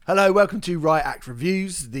Hello, welcome to Riot Act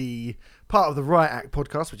Reviews, the part of the Riot Act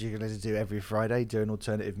podcast, which you can listen to every Friday, doing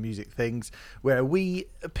alternative music things, where we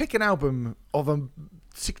pick an album of a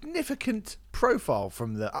significant profile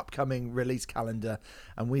from the upcoming release calendar,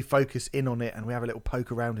 and we focus in on it, and we have a little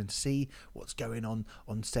poke around and see what's going on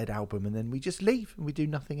said album, and then we just leave, and we do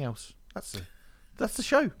nothing else. That's the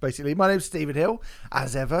show, basically. My name's Stephen Hill,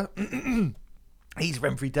 as ever. He's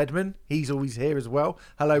Renfrey Deadman. He's always here as well.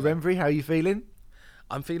 Hello, Renfrey. How are you feeling?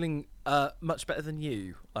 I'm feeling much better than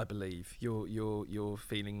you, I believe. You're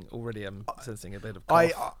feeling already. I'm sensing a bit of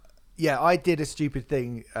cough. I did a stupid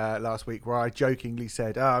thing last week where I jokingly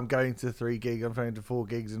said, I'm going to 3 gigs, I'm going to 4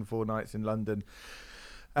 gigs and 4 nights in London,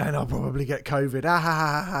 and I'll probably get COVID.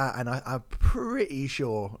 And I'm pretty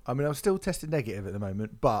sure, I mean, I'm still tested negative at the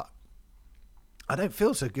moment, but I don't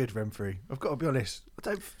feel so good, Renfrey. I've got to be honest.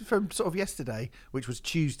 From sort of yesterday, which was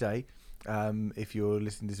Tuesday, if you're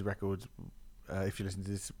listening to this record... if you listen to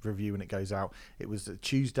this review when it goes out, it was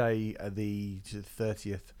Tuesday, the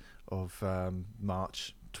 30th of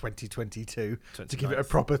March 2022, 29th. To give it a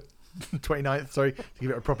proper 29th, sorry, to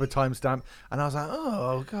give it a proper timestamp. And I was like,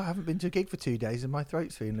 oh God, I haven't been to a gig for 2 days and my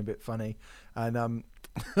throat's feeling a bit funny. And I'm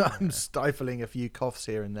stifling a few coughs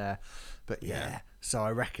here and there. But yeah, so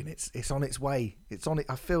I reckon it's on its way. It's on it.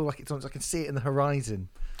 I feel like it's on. I can see it in the horizon.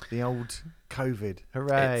 The old COVID.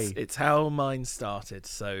 Hooray. It's how mine started,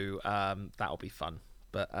 so that'll be fun.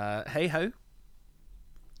 But hey ho.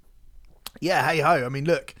 Yeah, hey ho. I mean,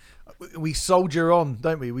 look, we soldier on,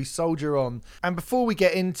 don't we? We soldier on. And before we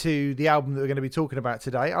get into the album that we're going to be talking about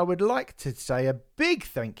today, I would like to say a big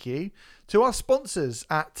thank you to our sponsors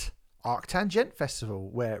at Arctangent Festival,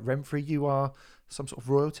 where, Renfrey, you are some sort of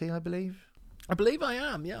royalty, I believe. I believe I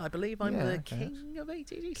am, yeah. I believe I'm the king of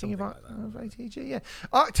ATG. King of ATG, yeah.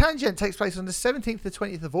 Arctangent takes place on the 17th to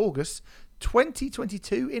 20th of August,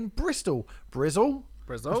 2022 in Bristol. Brizzle?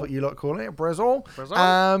 That's what you lot call it, Brizzle.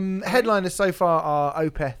 Headliners so far are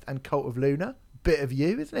Opeth and Cult of Luna. Bit of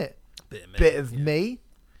you, isn't it? Bit of me.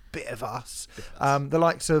 Bit of us. The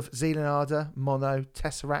likes of Zealand, Mono,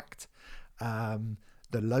 Tesseract,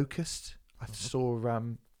 The Locust. I saw...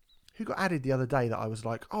 who got added the other day that I was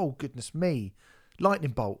like, oh, goodness me.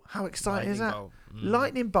 Lightning Bolt. How exciting is that?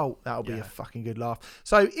 Lightning Bolt. That'll be a fucking good laugh.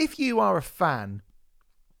 So if you are a fan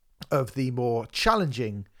of the more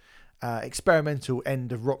challenging, experimental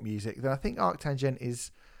end of rock music, then I think Arctangent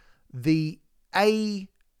is the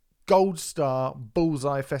gold star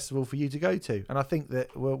bullseye festival for you to go to. And I think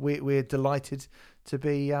that we're delighted to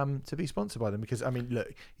be sponsored by them, because I mean,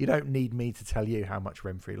 look, you don't need me to tell you how much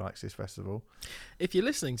Renfrey likes this festival. If you're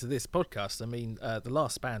listening to this podcast, I mean, the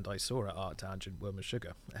last band I saw at Arctangent were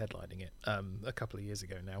Meshuggah headlining it a couple of years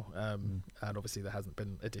ago now, and obviously there hasn't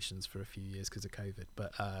been editions for a few years because of COVID,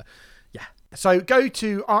 but yeah. So go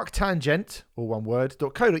to arctangent, all one word,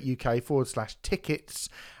 .co.uk/tickets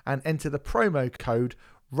and enter the promo code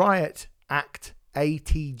Riot Act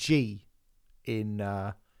ATG in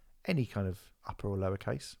any kind of upper or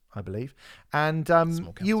lowercase, I believe, and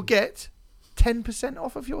you'll get 10%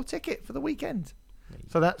 off of your ticket for the weekend.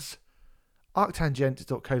 So that's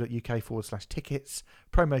arctangent.co.uk/tickets,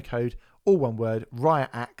 promo code, all one word,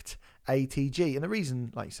 Riot Act ATG. And the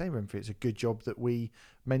reason, like you say, Renfrey, it's a good job that we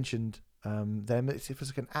mentioned them. It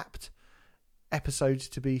feels like an apt episode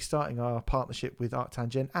to be starting our partnership with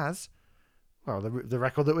Arctangent as, well, the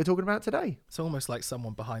record that we're talking about today. It's almost like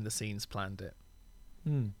someone behind the scenes planned it.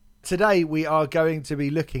 Today we are going to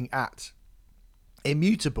be looking at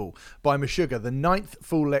Immutable by Meshuggah, the 9th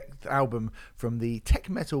full-length album from the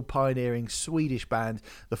tech metal pioneering Swedish band,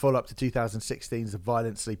 the follow-up to 2016's The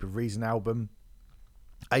Violent Sleep of Reason album.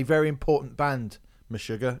 A very important band,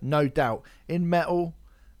 Meshuggah, no doubt. In metal,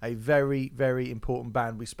 a very, very important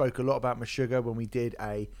band. We spoke a lot about Meshuggah when we did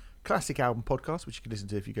a classic album podcast, which you can listen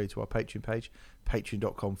to if you go to our Patreon page,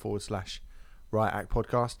 patreon.com/Riot Act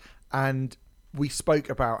Podcast. And we spoke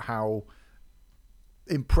about how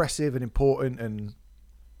impressive and important and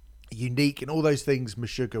unique and all those things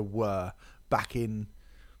Meshuggah were back in,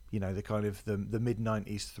 you know, the kind of the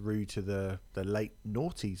mid-90s through to the late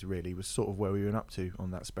noughties, really, was sort of where we went up to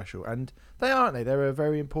on that special. And they are, aren't they? They're a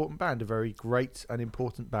very important band, a very great and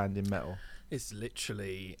important band in metal. It's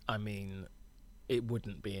literally, I mean, it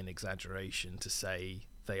wouldn't be an exaggeration to say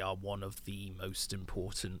they are one of the most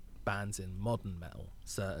important bands in modern metal,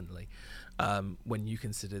 certainly. When you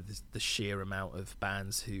consider the sheer amount of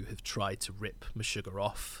bands who have tried to rip Meshuggah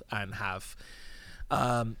off and have,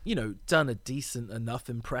 done a decent enough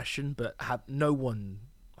impression, but have no one,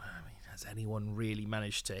 has anyone really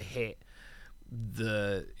managed to hit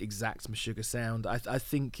the exact Meshuggah sound? I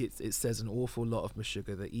think it says an awful lot of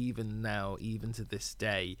Meshuggah that even now, even to this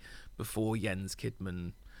day, before Jens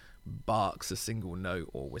Kidman barks a single note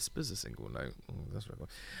or whispers a single note, that's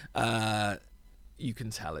very you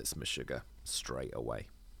can tell it's Meshuggah straight away.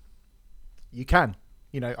 You can.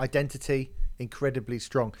 Identity, incredibly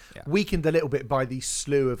strong. Yeah. Weakened a little bit by the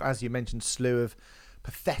slew of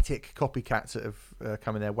pathetic copycats that have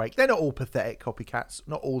come in their wake. They're not all pathetic copycats.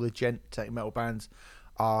 Not all the gent tech metal bands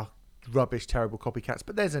are rubbish, terrible copycats,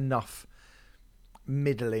 but there's enough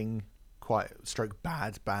middling, quite stroke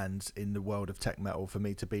bad bands in the world of tech metal for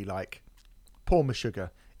me to be like, poor Meshuggah.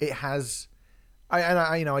 It has,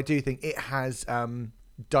 I do think it has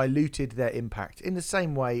diluted their impact in the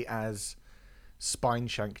same way as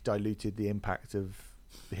Spineshank diluted the impact of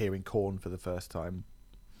hearing Korn for the first time.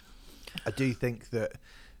 I do think that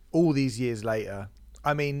all these years later,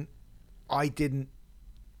 I didn't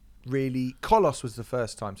really... Kolos was the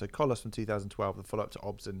first time. So Kolos from 2012, the follow-up to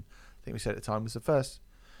Obscene, I think we said at the time, was the first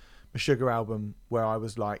Meshuggah album where I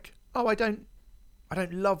was like, oh, I don't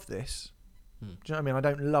love this. Do you know what I mean? I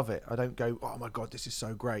don't love it. I don't go, oh my God, this is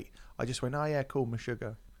so great. I just went, oh yeah, cool,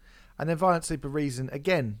 Meshuggah. And then Violent Sleep of Reason,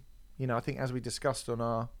 again, I think as we discussed on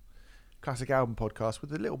our classic album podcast,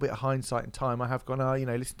 with a little bit of hindsight and time, I have gone,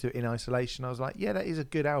 listen to it in isolation. I was like, yeah, that is a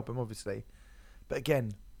good album, obviously. But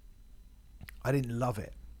again, I didn't love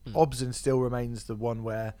it. Obscene still remains the one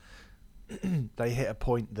where they hit a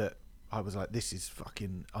point that I was like, this is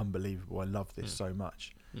fucking unbelievable. I love this so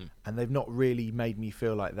much. And they've not really made me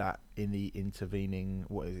feel like that in the intervening,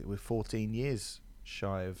 we're 14 years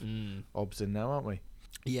shy of Obscene now, aren't we?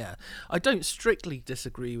 Yeah. I don't strictly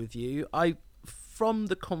disagree with you. From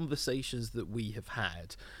the conversations that we have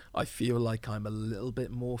had, I feel like I'm a little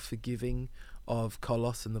bit more forgiving of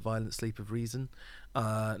Kolos and the Violent Sleep of Reason.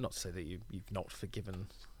 Not to say that you've not forgiven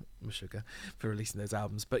Meshuggah for releasing those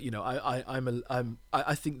albums, but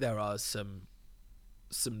I think there are some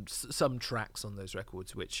tracks on those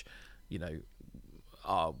records which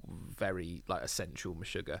are very like essential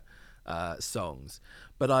Meshuggah songs.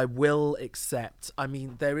 But I will accept.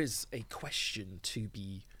 There is a question to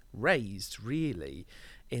be raised, really,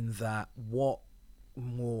 in that what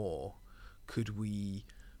more could we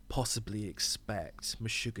possibly expect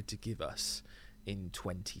Meshuggah to give us in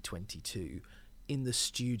 2022 in the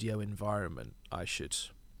studio environment? I should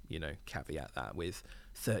caveat that with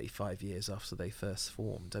 35 years after they first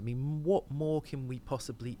formed. What more can we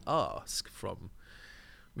possibly ask from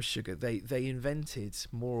Meshuggah? They invented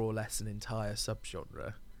more or less an entire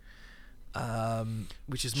subgenre,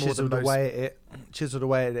 which is more chiseled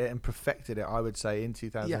away at it and perfected it, I would say, in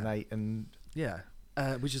 2008.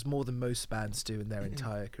 Which is more than most bands do in their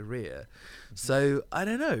entire career. So I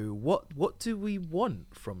don't know, what do we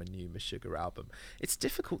want from a new Meshuggah album? It's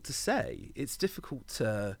difficult to say. It's difficult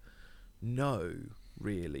to know,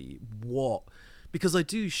 really, because I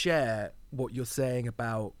do share what you're saying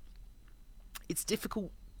about it's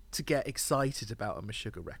difficult to get excited about a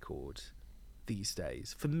Meshuggah record these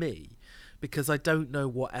days, for me, because I don't know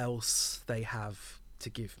what else they have to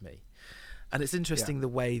give me. And it's interesting the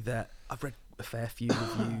way that I've read a fair few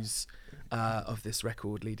reviews of this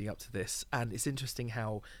record leading up to this, and it's interesting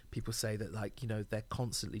how people say that, they're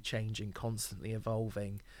constantly changing, constantly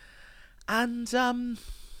evolving, and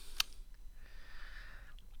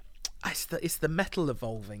it's the metal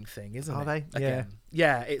evolving thing, isn't it? Are they? Again.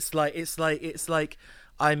 Yeah. It's like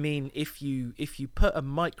if you put a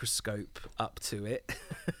microscope up to it,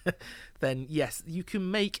 then yes, you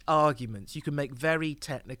can make arguments. You can make very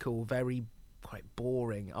technical, very quite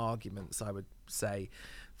boring arguments, I would say,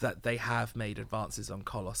 that they have made advances on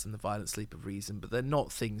Kolos and the Violent Sleep of Reason, but they're not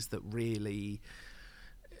things that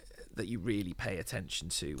you really pay attention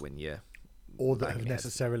to when you're... Or that have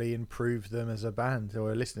necessarily improved them as a band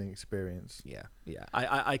or a listening experience. Yeah.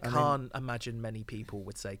 I can't imagine many people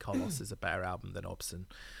would say Kolos is a better album than Obscene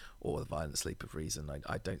or The Violent Sleep of Reason.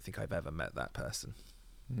 I don't think I've ever met that person.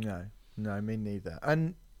 No, me neither.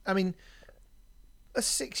 And, a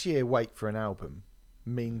 6-year wait for an album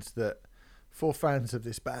means that for fans of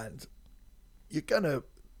this band,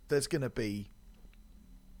 there's gonna be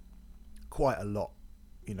quite a lot,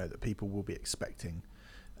 that people will be expecting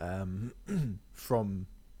from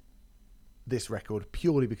this record,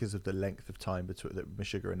 purely because of the length of time that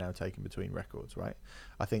Meshuggah are now taking between records, right?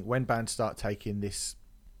 I think when bands start taking this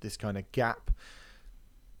kind of gap,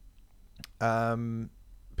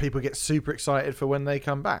 people get super excited for when they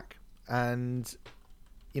come back. And,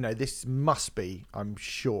 this must be, I'm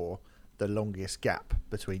sure, the longest gap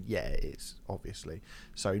between... Yeah, it is, obviously.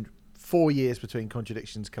 So 4 years between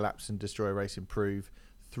Contradictions, Collapse and Destroy, Erase, Improve.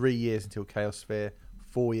 3 years until Chaosphere.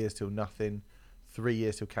 4 years till Nothing. 3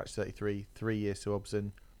 years till Catch 33. 3 years till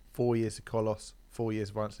Obscene. 4 years to Kolos. 4 years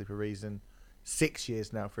of Violent Sleep of Reason. 6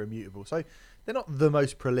 years now for Immutable. So they're not the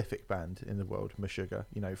most prolific band in the world, Meshuggah.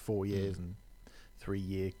 4 years and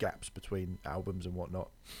 3-year gaps between albums and whatnot.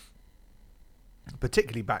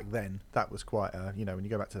 Particularly back then, that was quite a, when you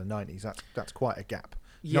go back to the 90s, that's quite a gap.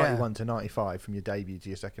 91 to 95 from your debut to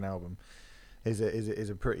your second album is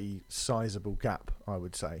a pretty sizable gap, I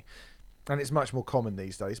would say. And it's much more common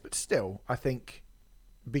these days, but still, I think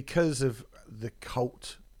because of the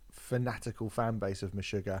cult fanatical fan base of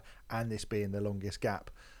Meshuggah and this being the longest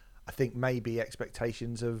gap, I think maybe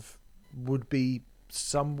expectations would be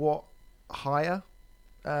somewhat higher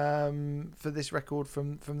for this record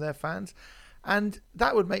from their fans. And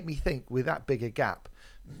that would make me think, with that bigger gap,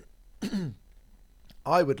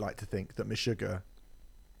 I would like to think that Meshuggah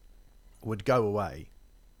would go away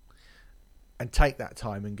and take that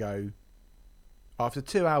time and go, after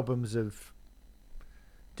 2 albums of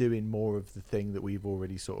doing more of the thing that we've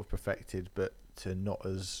already sort of perfected, but to not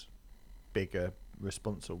as big a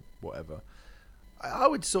response or whatever, I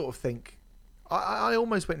would sort of think, I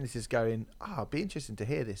almost went into this going, it'd be interesting to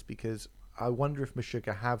hear this, because I wonder if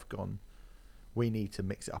Meshuggah have gone, we need to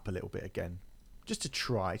mix it up a little bit again. Just to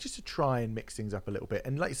try and mix things up a little bit.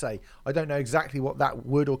 And like you say, I don't know exactly what that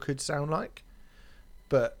would or could sound like,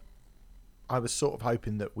 but I was sort of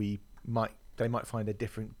hoping that they might find a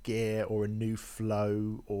different gear or a new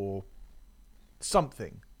flow or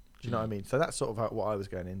something. Do you know what I mean? So that's sort of what I was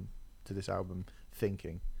going into this album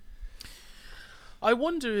thinking. I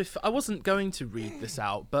wonder if I wasn't going to read this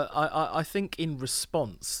out, but I think in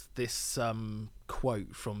response, this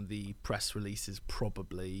quote from the press release is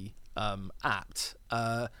probably apt.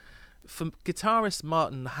 For guitarist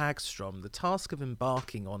Martin Hagstrom, the task of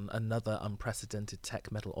embarking on another unprecedented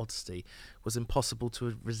tech metal odyssey was impossible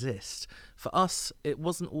to resist. For us, it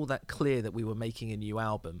wasn't all that clear that we were making a new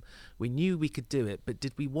album. We knew we could do it, but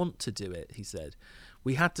did we want to do it, he said.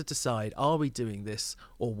 We had to decide, are we doing this,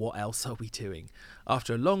 or what else are we doing?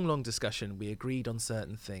 After a long discussion, we agreed on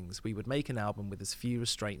certain things. We would make an album with as few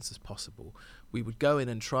restraints as possible. We would go in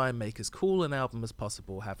and try and make as cool an album as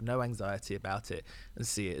possible, have no anxiety about it, and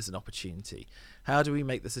see it as an opportunity. How do we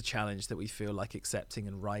make this a challenge that we feel like accepting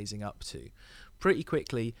and rising up to? Pretty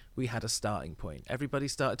quickly, we had a starting point. Everybody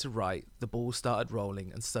started to write, the ball started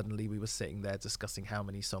rolling, and suddenly we were sitting there discussing how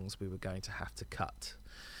many songs we were going to have to cut.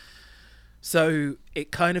 So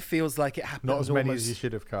it kind of feels like it happened. Not as many as you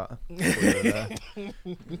should have cut.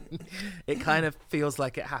 It kind of feels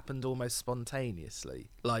like it happened almost spontaneously.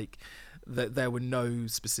 Like that there were no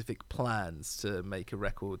specific plans to make a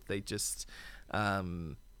record. They just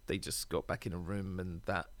got back in a room, and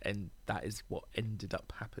that is what ended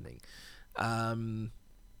up happening.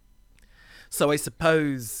 So I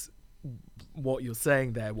suppose what you're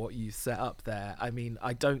saying there, what you set up there, I mean,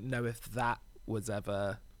 I don't know if that was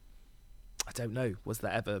ever. I don't know. Was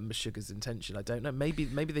that ever Meshuggah's intention? I don't know. Maybe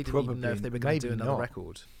they didn't even know if they were going to do another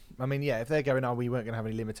record. I mean, yeah, if they're going, we weren't going to have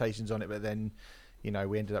any limitations on it, but then,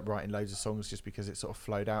 we ended up writing loads of songs just because it sort of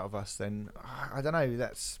flowed out of us, then I don't know.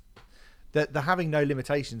 That's the having no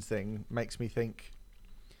limitations thing makes me think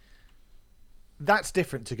that's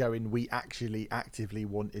different to going, we actually actively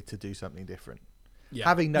wanted to do something different. Yeah.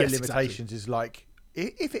 Having no limitations is like,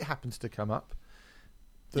 if it happens to come up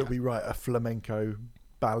that we write a flamenco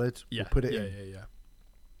ballad, we'll put it in. Yeah.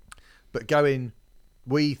 But going,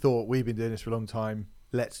 we thought we've been doing this for a long time,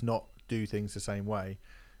 let's not do things the same way.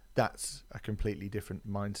 That's a completely different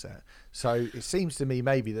mindset. So it seems to me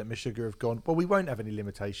maybe that Meshuggah have gone, well, we won't have any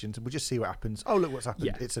limitations, and we'll just see what happens. Oh, look what's happened.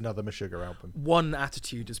 Yeah. It's another Meshuggah album. One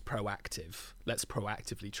attitude is proactive. Let's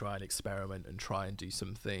proactively try and experiment and try and do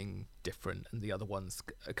something different. And the other one's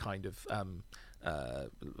a kind of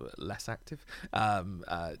less active,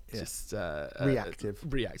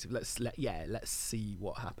 reactive. Let's see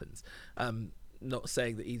what happens. Not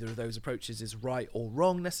saying that either of those approaches is right or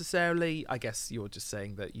wrong necessarily. I guess you're just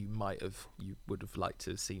saying that you would have liked to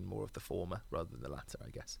have seen more of the former rather than the latter, I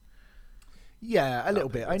guess. Yeah, a little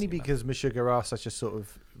bit. Only because Meshuggah are such a sort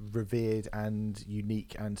of revered and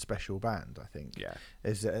unique and special band, I think. Yeah.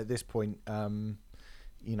 Is at this point,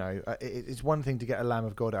 it's one thing to get a Lamb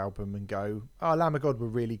of God album and go, Lamb of God were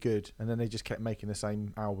really good, and then they just kept making the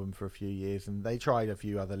same album for a few years, and they tried a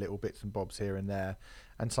few other little bits and bobs here and there,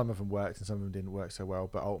 and some of them worked and some of them didn't work so well,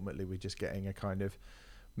 but ultimately we're just getting a kind of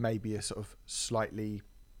maybe a sort of slightly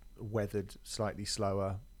weathered, slightly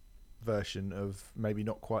slower version of, maybe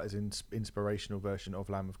not quite as inspirational version of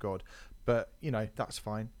Lamb of God, but that's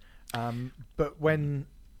fine. But when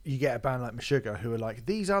you get a band like Meshuggah who are like,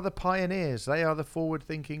 these are the pioneers, they are the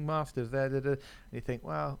forward-thinking masters, and you think,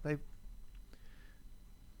 well, they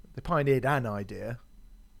pioneered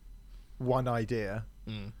one idea,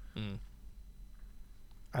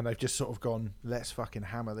 and they've just sort of gone, let's fucking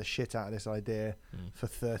hammer the shit out of this idea for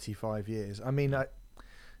 35 years. I mean, I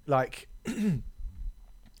love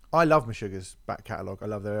Meshuggah's back catalogue. I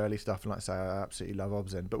love their early stuff, and like I say, I absolutely love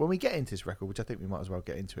Obscen. But when we get into this record, which I think we might as well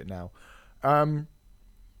get into it now,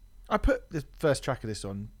 I put the first track of this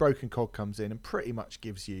on. Broken Cog comes in and pretty much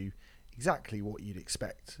gives you exactly what you'd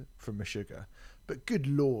expect from Meshuggah. But good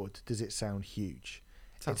lord, does it sound huge.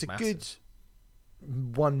 It's a massive. Good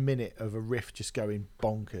 1 minute of a riff just going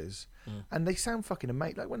bonkers. And they sound fucking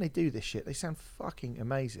amazing. Like, when they do this shit, they sound fucking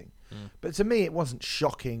amazing. But to me, it wasn't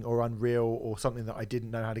shocking or unreal or something that I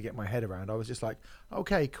didn't know how to get my head around. I was just like,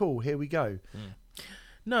 okay, cool, here we go.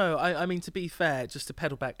 No, I mean, to be fair, just to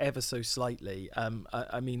pedal back ever so slightly,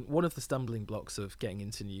 I mean, one of the stumbling blocks of getting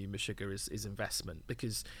into new Meshuggah is investment,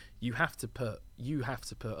 because you have to put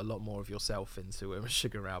a lot more of yourself into a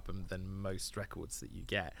Meshuggah album than most records that you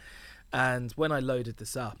get. And when I loaded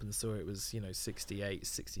this up and saw it was, 68,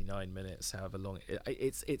 69 minutes, however long,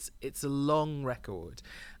 it's a long record.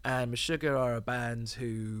 And Meshuggah are a band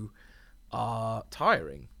who are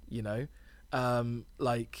tiring,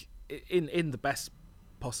 like in the best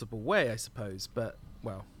possible way, I suppose, but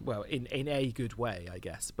well in a good way, I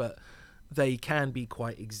guess, but they can be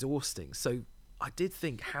quite exhausting. So I did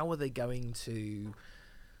think, how are they going to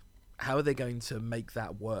make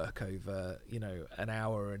that work over an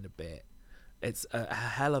hour and a bit? It's a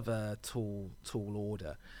hell of a tall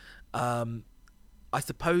order. I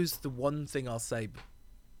suppose the one thing I'll say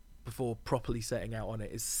before properly setting out on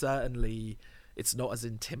it is, certainly it's not as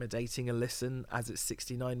intimidating a listen as its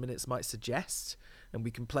 69 minutes might suggest. And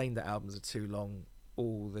we complain that albums are too long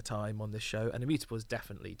all the time on this show, and Immutable is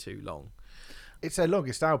definitely too long. It's their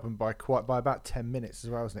longest album by about 10 minutes as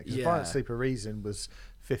well, isn't it? Because Violent Sleeper Reason was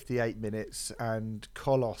 58 minutes, and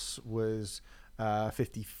Kolos was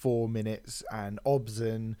 54 minutes, and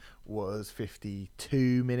Obscen was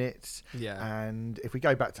 52 minutes. Yeah. And if we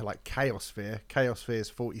go back to like Chaosphere is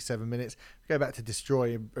 47 minutes. If we go back to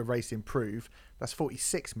Destroy, Erase, Improve, that's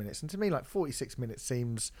 46 minutes. And to me, like, 46 minutes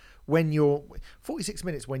seems, when you're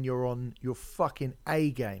on your fucking A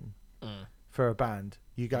game for a band,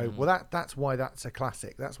 you go, well, that's why that's a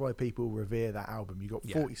classic. That's why people revere that album. You got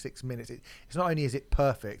 46 minutes. It's not only is it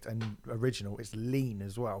perfect and original, it's lean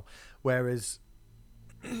as well. Whereas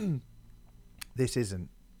this isn't.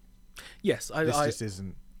 Yes, this just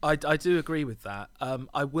isn't. I do agree with that.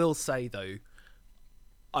 I will say, though,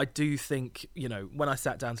 I do think, when I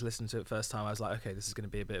sat down to listen to it first time, I was like, okay, this is going to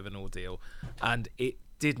be a bit of an ordeal. And it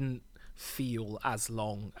didn't feel as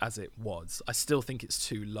long as it was. I still think it's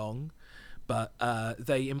too long. But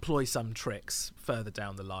they employ some tricks further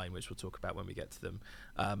down the line, which we'll talk about when we get to them,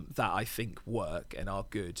 that I think work and are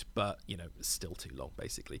good, but, it's still too long,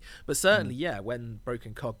 basically. But certainly, when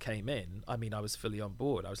Broken Cog came in, I mean, I was fully on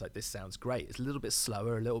board. I was like, this sounds great. It's a little bit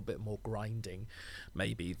slower, a little bit more grinding,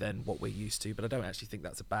 maybe, than what we're used to, but I don't actually think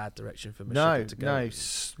that's a bad direction for Meshuggah to go. No,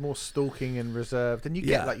 more stalking and reserved. And you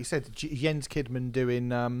get, like you said, Jens Kidman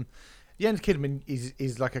doing... Jens Kidman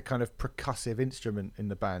is like a kind of percussive instrument in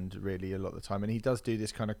the band, really, a lot of the time. And he does do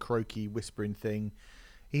this kind of croaky, whispering thing.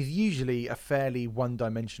 He's usually a fairly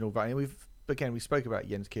one-dimensional variant. We spoke about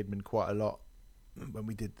Jens Kidman quite a lot when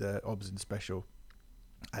we did the Obscen special.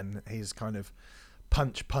 And his kind of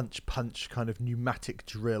punch kind of pneumatic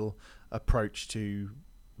drill approach to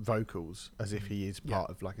vocals, as if he is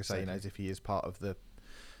part of, like I say, as if he is part of the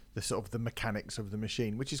sort of the mechanics of the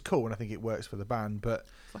machine, which is cool, and I think it works for the band. But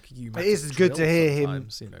like it is good to hear him,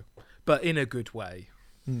 but in a good way.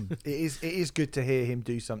 It is good to hear him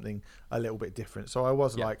do something a little bit different. So I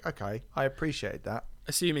was like, okay, I appreciate that.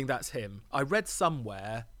 Assuming that's him, I read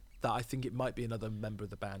somewhere that I think it might be another member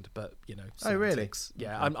of the band, but oh really?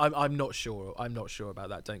 Yeah, okay. I'm not sure. I'm not sure about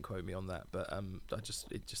that. Don't quote me on that. But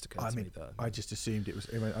it just occurred to me that I just assumed it was.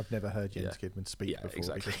 I've never heard Jens Kidman speak before.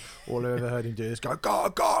 Exactly. All I've ever heard him do is go ga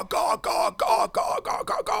ga ga ga ga ga ga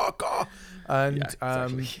ga ga ga, and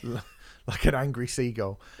like an angry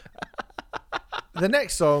seagull. The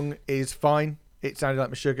next song is fine. It sounded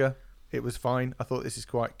like Meshuggah. It was fine. I thought this is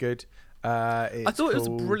quite good. I thought it was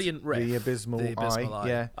a brilliant riff. The Abysmal Eye.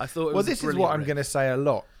 Yeah, I thought. It was well, this is what I'm going to say a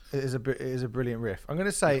lot. It is a brilliant riff. I'm going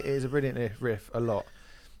to say it is a brilliant riff a lot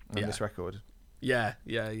on this record. Yeah.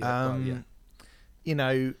 In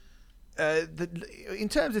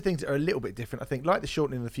terms of things that are a little bit different, I think, like the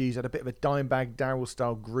shortening of the fuse, had a bit of a Dimebag Darrell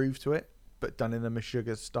style groove to it, but done in a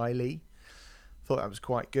Meshuggah style. Thought that was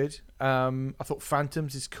quite good. I thought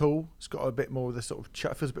Phantoms is cool. It's got a bit more of the sort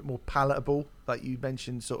of feels a bit more palatable, like you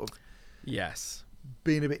mentioned, sort of. Yes.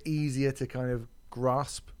 Being a bit easier to kind of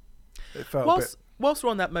grasp. It felt whilst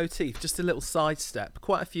we're on that motif, just a little sidestep.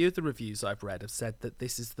 Quite a few of the reviews I've read have said that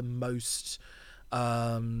this is the most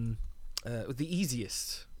the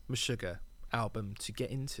easiest Meshuggah album to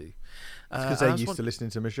get into. Because they're used to listening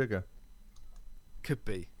to Meshuggah. Could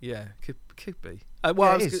be, yeah, could be. I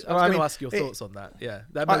was going to ask your thoughts on that. Yeah,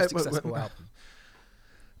 their most successful album.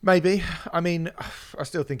 Maybe. I mean, I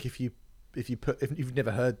still think if you've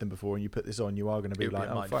never heard them before and you put this on, you are going to be like,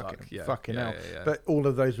 oh, fucking hell. Yeah. But all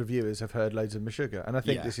of those reviewers have heard loads of Meshuggah. And I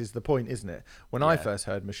think this is the point, isn't it? When I first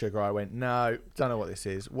heard Meshuggah, I went, no, don't know what this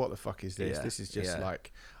is. What the fuck is this? This is just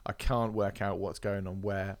like, I can't work out what's going on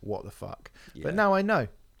where, what the fuck. Yeah. But now I know.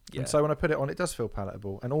 Yeah. And so when I put it on, it does feel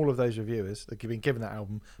palatable. And all of those reviewers, they've been given that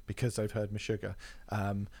album because they've heard Meshuggah.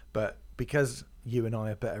 But because you and I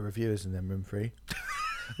are better reviewers than them, Roomfree,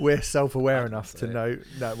 we're self-aware enough to know.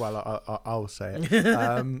 No, well, I'll say it.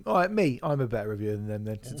 I'm a better reviewer than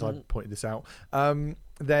them since I pointed this out.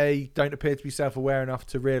 They don't appear to be self-aware enough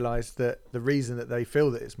to realise that the reason that they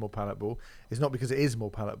feel that it's more palatable is not because it is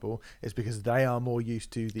more palatable. It's because they are more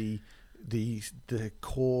used to the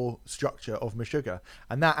core structure of Meshuggah,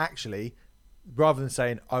 and that actually, rather than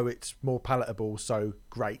saying, oh, it's more palatable, so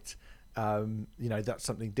great, that's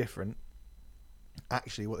something different.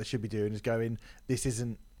 Actually, what they should be doing is going, this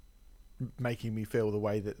isn't making me feel the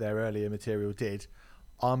way that their earlier material did.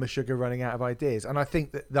 Are Meshuggah running out of ideas? And I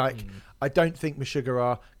think that, I don't think Meshuggah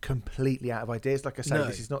are completely out of ideas. Like I say,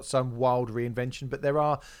 This is not some wild reinvention, but there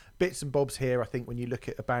are bits and bobs here. I think when you look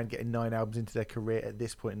at a band getting 9 albums into their career at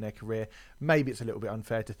this point in their career, maybe it's a little bit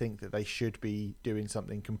unfair to think that they should be doing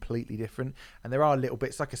something completely different. And there are little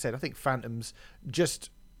bits, like I said, I think Phantoms it's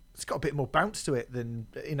got a bit more bounce to it than,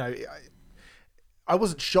 I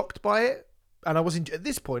wasn't shocked by it. And at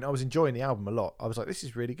this point, I was enjoying the album a lot. I was like, this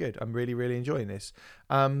is really good. I'm really, really enjoying this.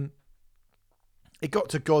 It got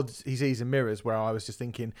to Gods, He Sees and Mirrors, where I was just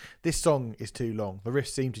thinking, this song is too long. The riffs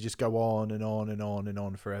seem to just go on and on and on and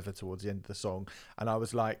on forever towards the end of the song. And I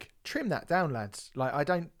was like, trim that down, lads. Like, I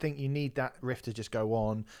don't think you need that riff to just go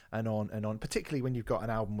on and on and on, particularly when you've got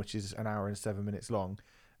an album which is 1 hour and 7 minutes long.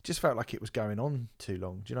 It just felt like it was going on too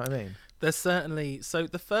long. Do you know what I mean? There's certainly... So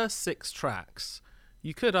the first 6 tracks...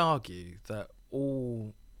 You could argue that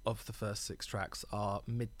all of the first 6 tracks are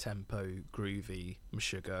mid-tempo, groovy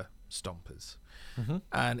Meshuggah stompers. Mm-hmm.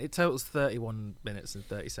 And it totals 31 minutes and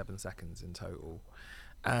 37 seconds in total.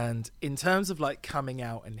 And in terms of like coming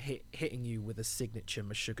out and hitting you with a signature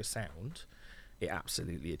Meshuggah sound, it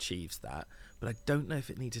absolutely achieves that. But I don't know if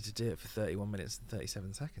it needed to do it for 31 minutes and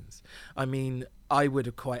 37 seconds. I mean, I would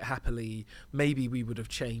have quite happily, maybe we would have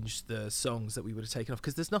changed the songs that we would have taken off,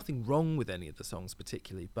 because there's nothing wrong with any of the songs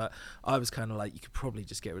particularly, but I was kind of like, you could probably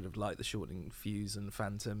just get rid of like the Shortening Fuse and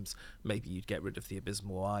Phantoms. Maybe you'd get rid of the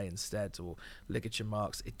Abysmal Eye instead, or Ligature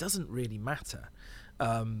Marks. It doesn't really matter,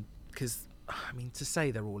 because I mean, to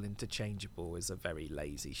say they're all interchangeable is a very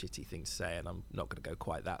lazy, shitty thing to say, and I'm not going to go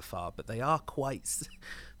quite that far, but they're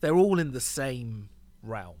all in the same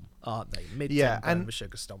realm, aren't they? Mid-tempo and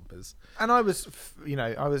Meshuggah stompers. And I was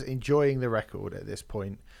enjoying the record at this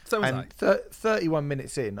point. So was I. 31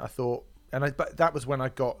 minutes in, I thought, but that was when I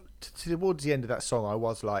got towards the end of that song, I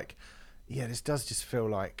was like, yeah, this does just feel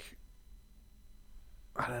like,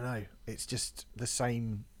 I don't know, it's just the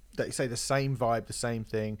same, that you say, the same vibe, the same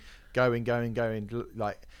thing, going,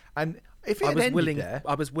 like, and if it had ended there,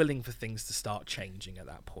 I was willing for things to start changing at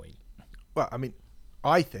that point. Well, I mean,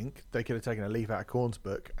 I think they could have taken a leaf out of Korn's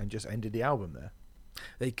book and just ended the album there.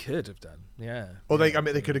 They could have done, yeah. Or they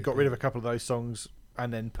could have got rid of a couple of those songs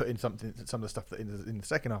and then put in some of the stuff that in the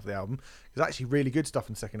second half of the album. There's actually really good stuff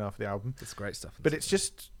in the second half of the album. It's great stuff. But it's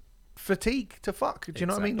just fatigue to fuck. Do you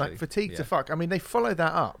know what I mean? Like fatigue to fuck. I mean, they follow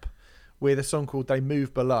that up with a song called They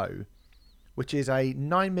Move Below, which is a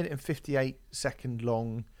 9 minute and 58 second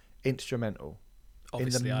long instrumental.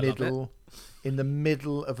 Obviously, in the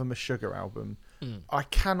middle of a Meshuggah album. I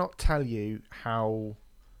cannot tell you how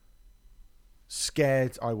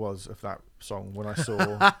scared I was of that song when I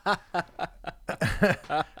saw.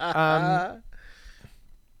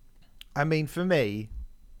 I mean, for me,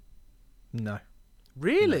 no.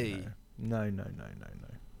 Really? No.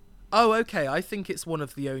 Oh, okay. I think it's one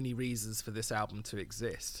of the only reasons for this album to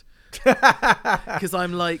exist. Because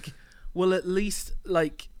I'm like, well, at least,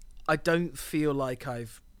 like, I don't feel like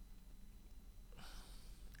I've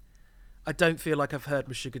heard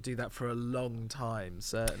Meshuggah do that for a long time,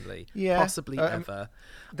 certainly. Yeah. Possibly ever.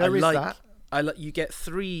 There is that. You get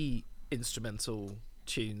 3 instrumental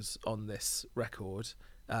tunes on this record.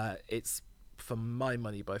 It's, for my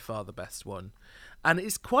money, by far the best one. And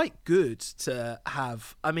it's quite good to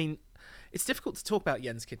have... I mean, it's difficult to talk about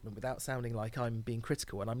Jens Kidman without sounding like I'm being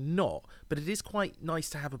critical, and I'm not, but it is quite nice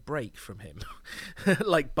to have a break from him,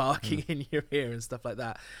 like barking in your ear and stuff like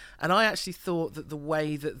that. And I actually thought that the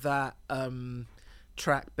way that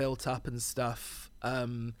track built up and stuff.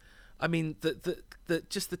 I mean, the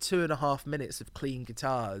just the 2.5 minutes of clean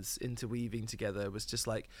guitars interweaving together was just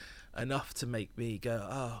like enough to make me go,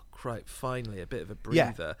 oh, right, finally a bit of a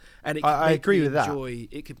breather. Yeah. And it I agree with that.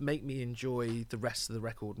 It could make me enjoy the rest of the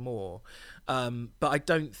record more. But I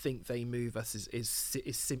don't think They Move Us is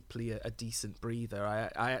simply a decent breather.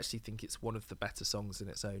 I actually think it's one of the better songs in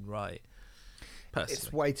its own right. Personally.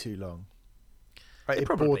 It's way too long. It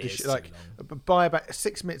probably is like too long. By about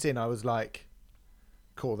 6 minutes in, I was like,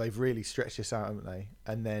 cool, they've really stretched this out, haven't they?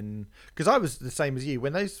 And then, because I was the same as you,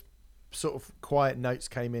 when those sort of quiet notes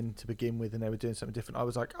came in to begin with and they were doing something different, I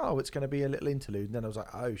was like, oh, it's going to be a little interlude. And then I was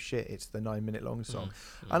like, oh shit, it's the 9 minute long song.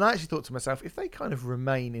 And I actually thought to myself, if they kind of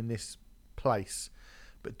remain in this place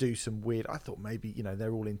but do some weird, I thought maybe, you know,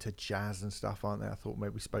 they're all into jazz and stuff, aren't they? I thought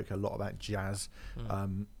maybe we spoke a lot about jazz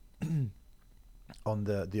on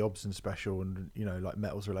the Obson special, and, you know, like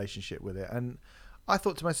metal's relationship with it. And I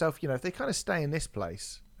thought to myself, you know, if they kind of stay in this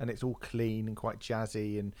place and it's all clean and quite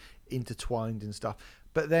jazzy and intertwined and stuff,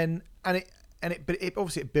 but then but it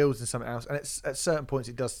obviously it builds into something else, and it's at certain points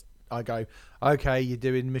it does. I go, okay, you're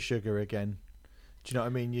doing Meshuggah again. Do you know what I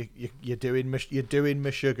mean? You're doing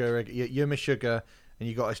Meshuggah. You're Meshuggah, and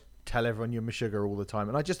you got to tell everyone you're Meshuggah all the time.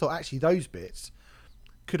 And I just thought actually those bits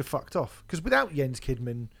could have fucked off, because without Jens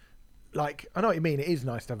Kidman. Like, I know what you mean. It is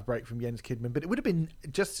nice to have a break from Jens Kidman, but it would have been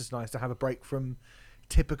just as nice to have a break from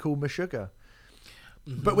typical Meshuggah.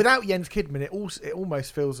 But without Jens Kidman, it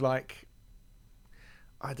almost feels like,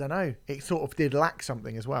 I don't know, it sort of did lack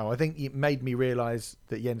something as well. I think it made me realise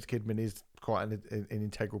that Jens Kidman is quite an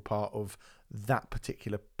integral part of that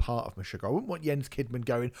particular part of Meshuggah. I wouldn't want Jens Kidman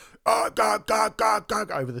going,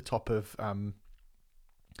 over the top of,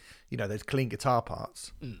 you know, those clean guitar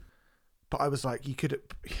parts. But I was like,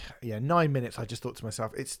 9 minutes, I just thought to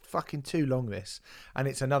myself, it's fucking too long, this. And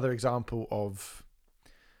it's another example of,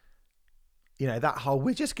 you know, that whole,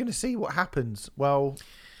 we're just going to see what happens. Well,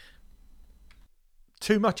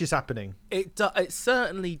 too much is happening. It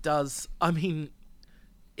certainly does. I mean,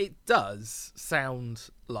 it does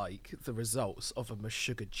sound like the results of a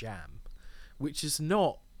Meshuggah jam, which is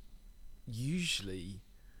not usually...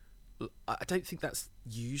 I don't think that's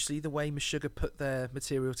usually the way Meshuggah put their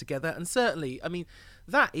material together. And certainly, I mean,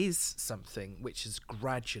 that is something which has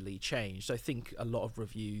gradually changed. I think a lot of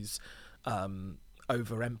reviews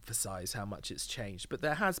overemphasize how much it's changed, but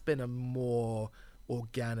there has been a more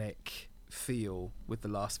organic feel with the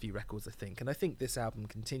last few records, I think. And I think this album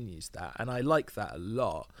continues that, and I like that a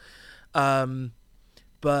lot.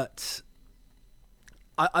 But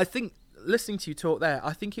I think... listening to you talk there,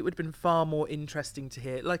 I think it would have been far more interesting to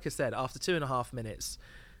hear, like I said, after 2.5 minutes,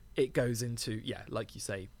 it goes into, like you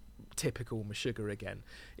say, typical Meshuggah again.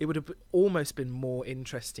 It would have almost been more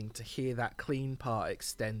interesting to hear that clean part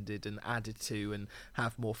extended and added to and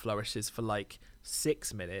have more flourishes for like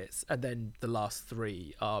 6 minutes, and then the last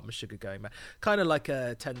 3 are Meshuggah going back. Kind of like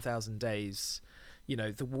a 10,000 Days, you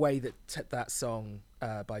know, the way that that song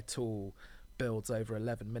by Tool builds over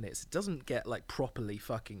 11 minutes, it doesn't get like properly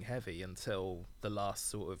fucking heavy until the last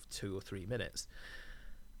sort of 2 or 3 minutes.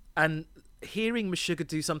 And hearing Meshuggah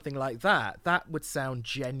do something like that would sound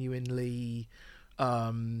genuinely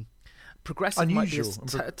progressive. Unusual.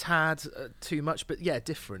 Might be a tad too much, but yeah,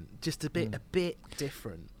 different, just a bit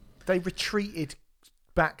different. They retreated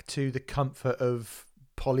back to the comfort of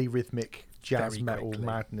polyrhythmic jazz Very metal quickly.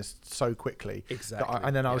 Madness so quickly. Exactly.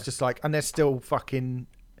 And then I was just like, and there's still fucking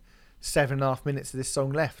 7.5 minutes of this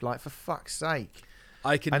song left, like, for fuck's sake.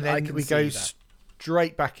 And then we go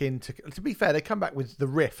straight back into, to be fair, they come back with the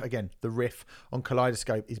riff again. The riff on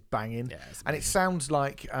Kaleidoscope is banging, and it sounds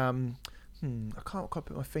like I can't quite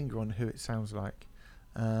put my finger on who it sounds like.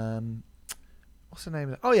 What's the name of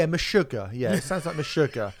that? Oh yeah, Meshuggah. Yeah, it sounds like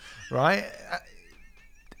Meshuggah, right?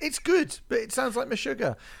 It's good, but it sounds like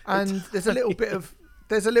Meshuggah, and there's a little bit of,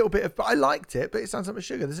 but I liked it, but it sounds like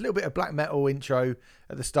Meshuggah. There's a little bit of black metal intro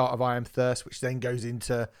at the start of I Am Thirst, which then goes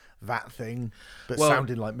into that thing, but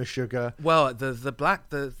sounding like Meshuggah. Well, the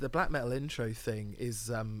black metal intro thing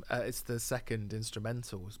is it's the second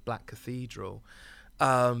instrumental, it's Black Cathedral,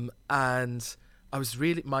 and I was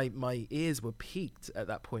really my ears were peaked at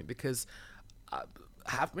that point, because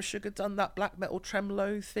have Meshuggah done that black metal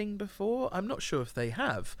tremolo thing before? I'm not sure if they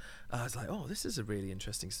have. I was like, oh, this is a really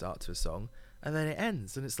interesting start to a song. And then it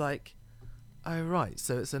ends, and it's like, oh right,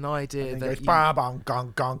 so it's an idea that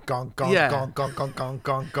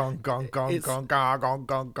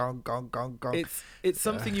it's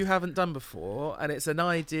something you haven't done before, and it's an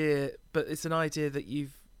idea, but it's an idea that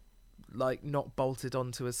you've like not bolted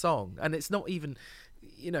onto a song, and it's not even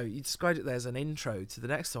you described it there as an intro to the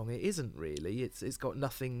next song. It isn't really. It's got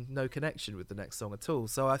no connection with the next song at all.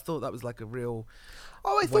 So I thought that was like a real.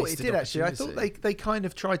 Oh, I thought it did actually. I thought they kind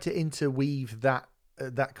of tried to interweave that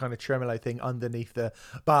kind of tremolo thing underneath the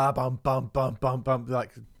ba bum bum bum bum bum,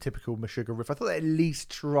 like typical Meshuggah riff. I thought they at least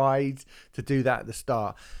tried to do that at the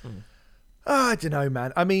start. I don't know,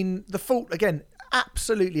 man. I mean, the Fault again.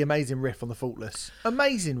 Absolutely amazing riff on the Faultless.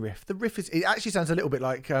 Amazing riff. The riff it actually sounds a little bit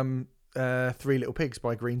like Three Little Pigs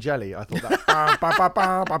by Green Jelly. I thought that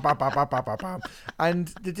and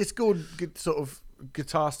the discordant sort of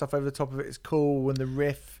guitar stuff over the top of it is cool when the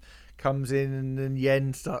riff comes in and then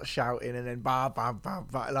Yen starts shouting and then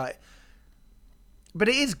like. But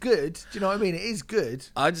it is good. Do you know what I mean? It is good.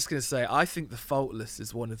 I'm just gonna say I think the Faultless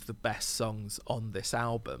is one of the best songs on this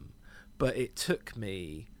album, but it took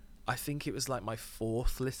me. I think it was like my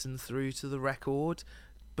fourth listen through to the record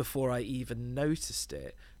before I even noticed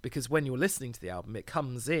it, because when you're listening to the album, it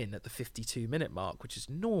comes in at the 52-minute mark, which is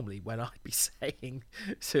normally when I'd be saying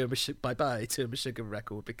bye-bye to a Meshuggah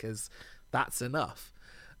record, because that's enough.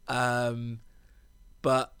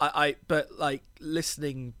 But but like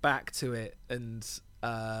listening back to it, and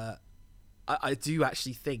I do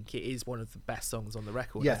actually think it is one of the best songs on the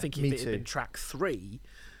record. Yeah, I think if it had been track 3,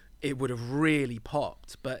 it would have really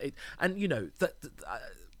popped. But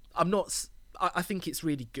I'm not. I think it's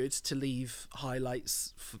really good to leave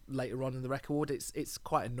highlights later on in the record. It's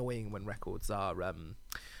quite annoying when records are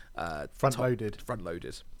front loaded.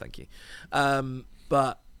 Thank you.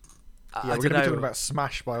 But we're going to be talking about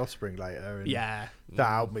Smash by Offspring later. And that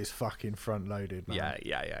album is fucking front loaded, man.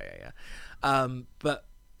 Yeah.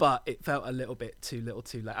 But it felt a little bit too little,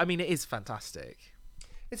 too late. I mean, it is fantastic.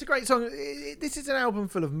 It's a great song. This is an album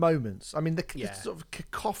full of moments. I mean, the sort of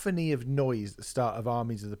cacophony of noise at the start of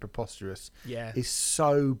Armies of the Preposterous is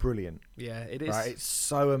so brilliant. Yeah, it is. Right? It's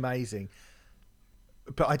so amazing.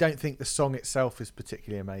 But I don't think the song itself is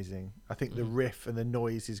particularly amazing. I think the riff and the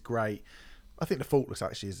noise is great. I think The Faultless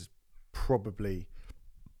actually is probably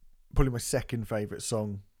my second favourite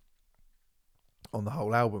song on the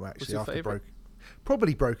whole album, actually. What's your favourite?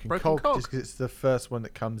 Probably Broken Cog, just because it's the first one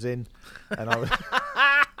that comes in. And I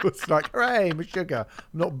was like, hooray, Meshuggah.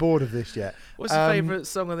 I'm not bored of this yet. What's your favourite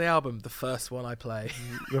song on the album? The first one I play.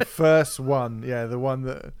 The first one, yeah, the one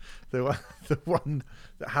that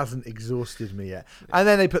hasn't exhausted me yet. And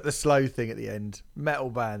then they put the slow thing at the end. Metal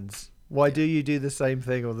bands. Why do you do the same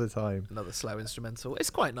thing all the time? Another slow instrumental. It's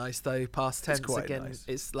quite nice though. Past tense again. Nice.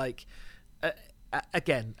 It's like.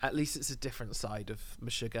 Again, at least it's a different side of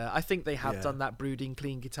Meshuggah. I think they have done that brooding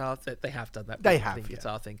clean guitar. They have done that clean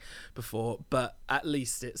guitar thing before, but at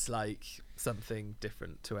least it's like something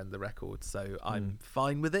different to end the record. So I'm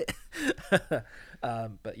fine with it.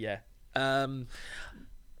 But yeah.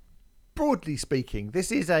 Broadly speaking,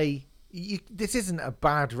 this isn't a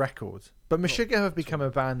bad record, but Meshuggah have become a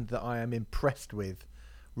band that I am impressed with,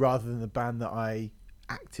 rather than the band that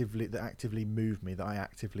actively move me, that I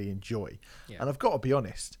actively enjoy. And I've got to be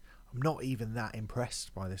honest, I'm not even that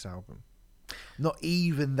impressed by this album. I'm not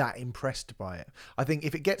even that impressed by it. I think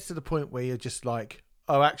if it gets to the point where you're just like,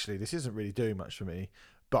 oh, actually, this isn't really doing much for me,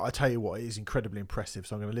 but I tell you what, it is incredibly impressive,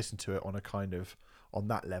 so I'm going to listen to it on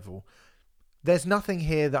that level. There's nothing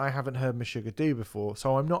here that I haven't heard Meshuggah do before,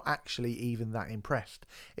 so I'm not actually even that impressed.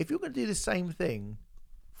 If you're going to do the same thing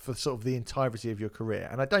for sort of the entirety of your career,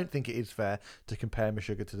 and I don't think it is fair to compare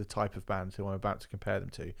Meshuggah to the type of band who I'm about to compare them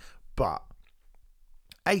to, but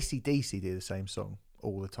AC/DC do the same song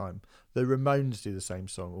all the time. The Ramones do the same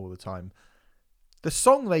song all the time. The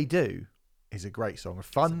song they do is a great song, a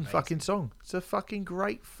fun fucking song. It's a fucking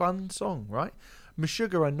great fun song, right?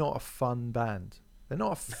 Meshuggah are not a fun band. They're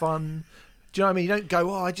not a fun... Do you know what I mean? You don't go,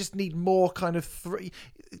 oh, I just need more kind of three...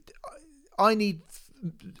 I need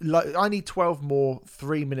 12 more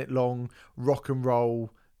 3-minute long rock and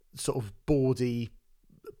roll sort of bawdy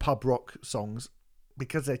pub rock songs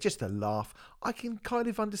because they're just a laugh. I can kind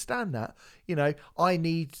of understand that. You know, I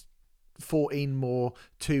need 14 more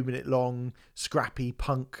 2-minute long scrappy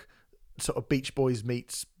punk sort of Beach Boys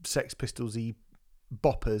meets Sex Pistols-y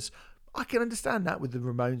boppers. I can understand that with the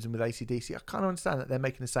Ramones and with AC/DC. I kind of understand that they're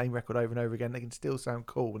making the same record over and over again. They can still sound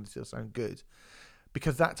cool and still sound good.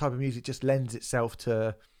 Because that type of music just lends itself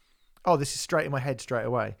to, oh, this is straight in my head straight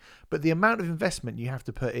away. But the amount of investment you have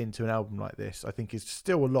to put into an album like this, I think, is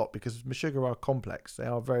still a lot, because Meshuggah are complex. They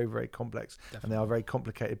are very, very complex. Definitely. And they are very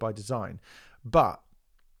complicated by design. But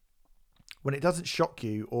when it doesn't shock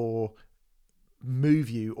you or move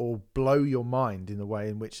you or blow your mind in the way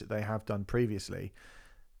in which they have done previously,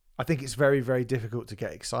 I think it's very, very difficult to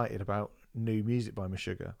get excited about new music by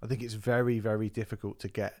Meshuggah. I think it's very, very difficult to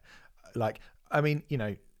get, like... I mean, you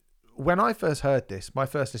know, when I first heard this, my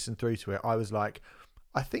first listen through to it, I was like,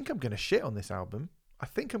 I think I'm going to shit on this album. I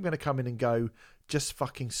think I'm going to come in and go, just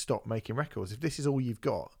fucking stop making records. If this is all you've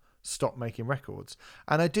got, stop making records.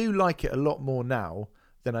 And I do like it a lot more now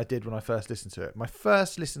than I did when I first listened to it. My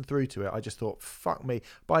first listen through to it, I just thought, fuck me.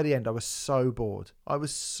 By the end, I was so bored. I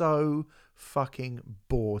was so fucking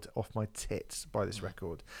bored off my tits by this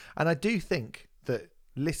record. And I do think that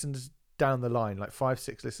listens down the line, like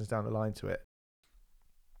 5-6 listens down the line to it,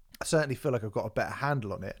 I certainly feel like I've got a better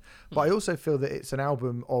handle on it. But I also feel that it's an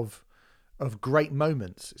album of great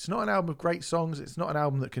moments. It's not an album of great songs. It's not an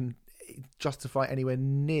album that can justify anywhere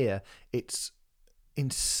near its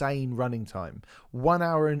insane running time. 1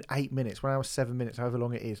 hour and 8 minutes, 1 hour 7 minutes, however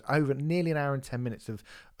long it is, over nearly an hour and 10 minutes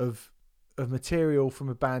of material from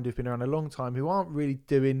a band who've been around a long time, who aren't really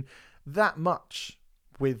doing that much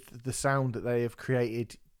with the sound that they have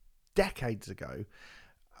created decades ago.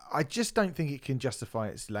 I just don't think it can justify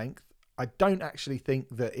its length. I don't actually think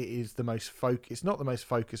that it is the most it's not the most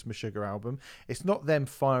focused Meshuggah album. It's not them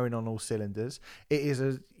firing on all cylinders. It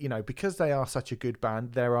is because they are such a good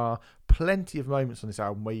band, there are plenty of moments on this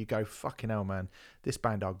album where you go, fucking hell, man, this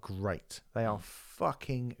band are great. They are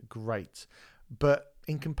fucking great. But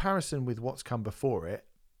in comparison with what's come before it,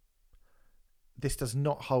 this does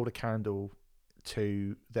not hold a candle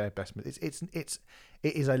to their best. It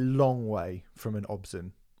is a long way from an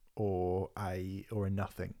Obscene or a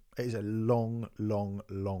Nothing. It is a long, long,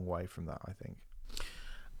 long way from that, I think.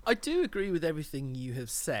 I do agree with everything you have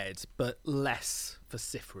said, but less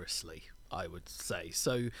vociferously, I would say.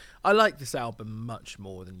 So I like this album much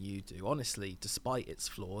more than you do. Honestly, despite its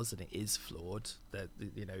flaws, and it is flawed, that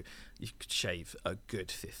you could shave a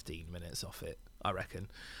good 15 minutes off it, I reckon.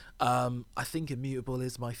 I think Immutable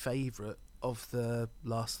is my favourite of the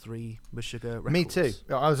last 3 Meshuggah records. Me too.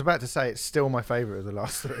 I was about to say it's still my favourite of the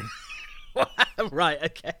last 3. Right,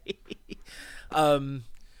 okay. I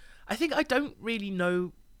think I don't really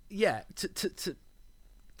know. Yeah, to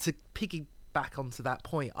piggyback onto that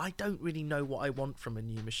point, I don't really know what I want from a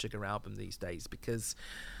new Meshuggah album these days, because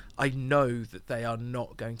I know that they are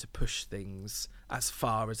not going to push things as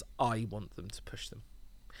far as I want them to push them,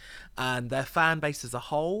 and their fan base as a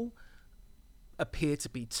whole appear to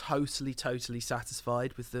be totally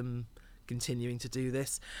satisfied with them continuing to do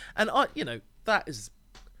this, and that is.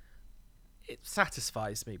 It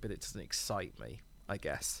satisfies me, but it doesn't excite me, I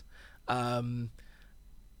guess. I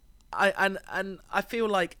feel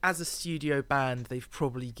like as a studio band, they've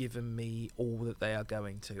probably given me all that they are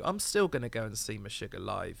going to. I'm still going to go and see Meshuggah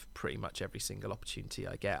live pretty much every single opportunity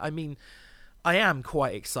I get. I mean, I am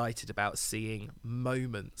quite excited about seeing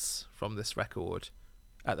moments from this record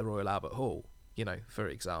at the Royal Albert Hall, for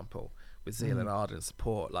example, with zeal and ardent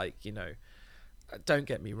support. Don't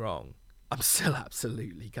get me wrong, I'm still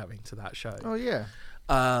absolutely going to that show. Oh, yeah.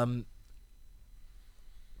 But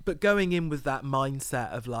going in with that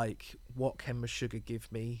mindset of what can Meshuggah give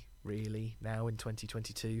me really now in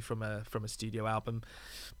 2022 from a studio album,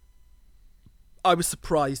 I was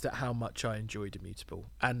surprised at how much I enjoyed Immutable.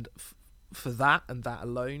 And for that and that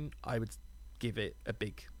alone, I would give it a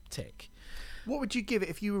big tick. What would you give it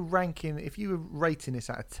if you were rating this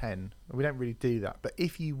out of 10? We don't really do that, but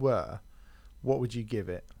if you were, what would you give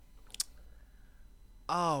it?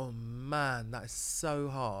 Oh man, that is so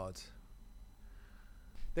hard.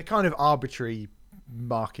 They're kind of arbitrary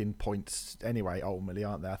marking points anyway, ultimately,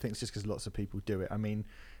 aren't they? I think it's just because lots of people do it. I mean,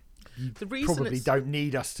 you probably don't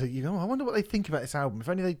need us to, I wonder what they think about this album. If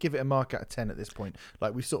only they'd give it a mark out of 10 at this point.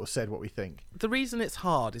 Like, we've sort of said what we think. The reason it's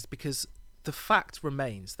hard is because the fact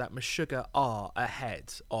remains that Meshuggah are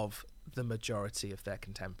ahead of the majority of their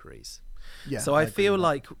contemporaries. Yeah, so I feel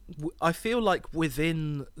like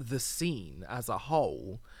within the scene as a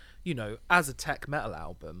whole, as a tech metal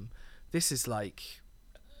album, this is an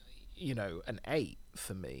 8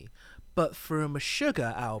 for me. But for a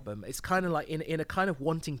Meshuggah album, it's kind of like in a kind of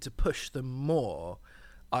wanting to push them more,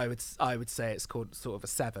 I would say it's called sort of a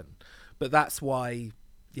 7. But that's why,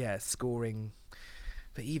 scoring.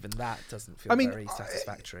 But even that doesn't feel very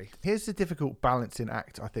satisfactory. Here's the difficult balancing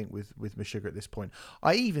act, I think, with Meshuggah at this point.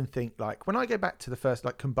 I even think, when I go back to the first,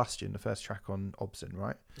 Combustion, the first track on Obscene,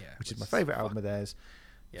 right? Yeah. Which is my favourite album of theirs.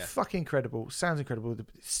 Yeah. Fucking incredible. Sounds incredible.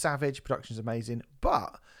 Savage. Production's amazing.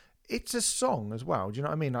 But it's a song as well. Do you know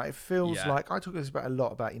what I mean? It feels like, I talk about a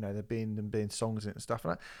lot about, there being songs in it and stuff.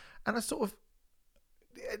 And I sort of,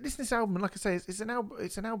 listen to this album, and like I say, it's an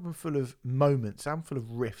album full of moments, it's an album full of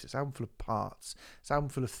riffs, it's an album full of parts, it's an album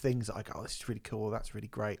full of things that I go, this is really cool, that's really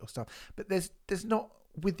great, or stuff. But there's not,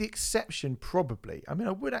 with the exception probably, I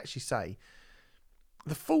would actually say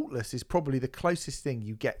The Faultless is probably the closest thing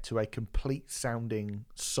you get to a complete sounding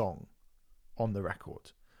song on the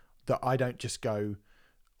record. that I don't just go,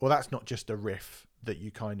 well, that's not just a riff that you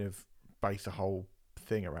kind of base a whole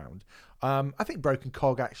thing around. I think Broken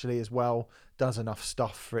Cog actually as well does enough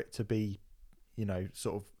stuff for it to be,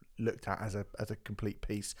 sort of looked at as a complete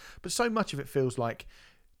piece. But so much of it feels like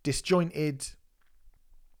disjointed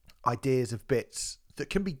ideas of bits that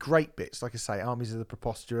can be great bits, like I say, Armies of the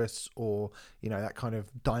Preposterous, or that kind of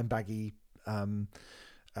Dimebaggy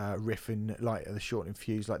riff in Light of the Short and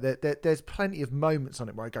Fuse. Like there's plenty of moments on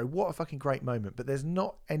it where I go, what a fucking great moment, but there's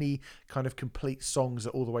not any kind of complete songs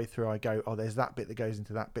that all the way through I go, oh, there's that bit that goes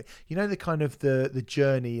into that bit. The kind of the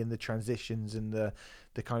journey and the transitions and the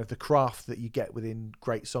kind of the craft that you get within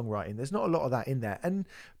great songwriting. There's not a lot of that in there. And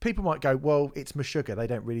people might go, well, it's Meshuggah, they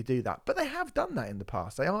don't really do that. But they have done that in the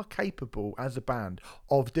past. They are capable as a band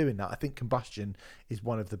of doing that. I think Combustion is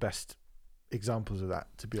one of the best examples of that,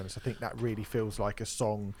 to be honest. I think that really feels like a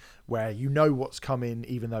song where you know what's coming,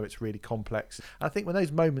 even though it's really complex. And I think when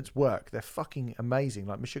those moments work, they're fucking amazing.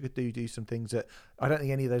 Like Meshuggah do some things that I don't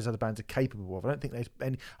think any of those other bands are capable of. I don't think there's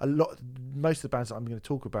most of the bands that I'm going to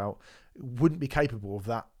talk about wouldn't be capable of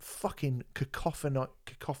that fucking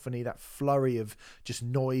cacophony, that flurry of just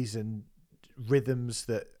noise and rhythms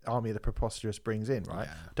that Army of the Preposterous brings in, right?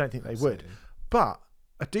 Yeah, I don't think they would. But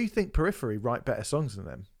I do think Periphery write better songs than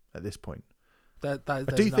them at this point. I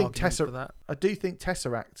do think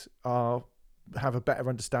Tesseract have a better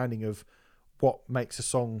understanding of what makes a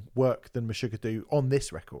song work than Meshuggah do on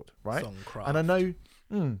this record, right? Songcraft.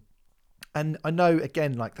 And I know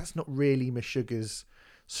again, like that's not really Meshuggah's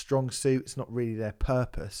strong suit. It's not really their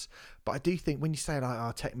purpose. But I do think when you say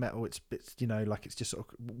like tech metal, it's like it's just sort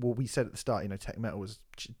of, well, we said at the start, tech metal was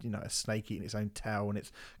a snake eating its own tail, and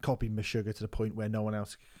it's copied Meshuggah to the point where no one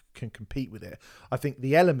else can compete with it. I think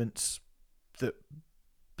the elements that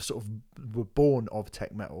sort of were born of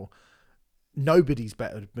tech metal, nobody's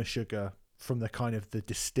better than Meshuggah from the kind of the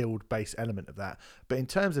distilled base element of that. But in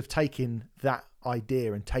terms of taking that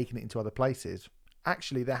idea and taking it into other places,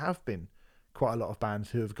 actually there have been quite a lot of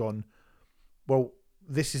bands who have gone, well,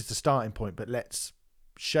 this is the starting point, but let's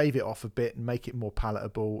shave it off a bit and make it more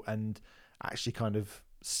palatable and actually kind of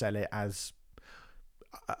sell it as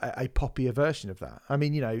a poppier version of that. I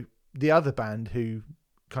mean, the other band who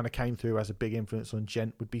kind of came through as a big influence on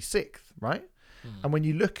Djent would be Sixth, right? And when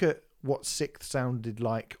you look at what Sixth sounded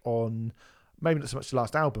like on maybe not so much the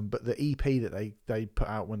last album, but the EP that they put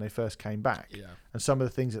out when they first came back, and some of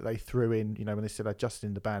the things that they threw in, when they said I just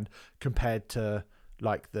in the band, compared to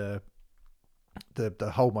like the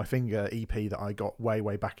Hold My Finger EP that I got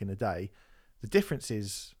way back in the day, the difference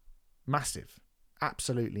is massive,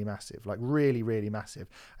 absolutely massive, like really, really massive.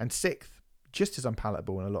 And Sixth, just as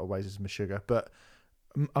unpalatable in a lot of ways as Meshuggah, but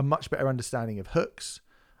a much better understanding of hooks,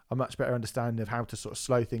 a much better understanding of how to sort of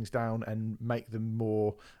slow things down and make them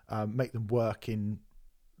more, make them work in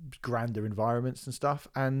grander environments and stuff.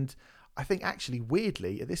 And I think actually,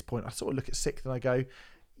 weirdly, at this point, I sort of look at Sixth and I go,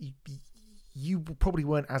 you probably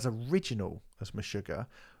weren't as original as Meshuggah,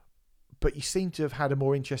 but you seem to have had a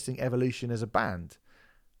more interesting evolution as a band.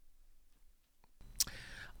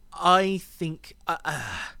 I think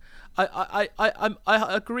I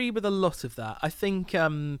agree with a lot of that. I think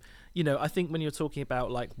I think when you're talking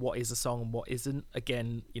about like what is a song and what isn't,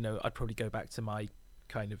 again, I'd probably go back to my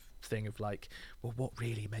kind of thing of like, well, what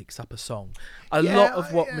really makes up a song? A lot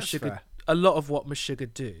of what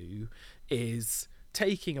Meshuggah do is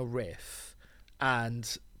taking a riff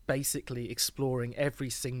and basically exploring every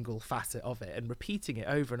single facet of it and repeating it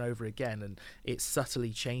over and over again, and it's subtly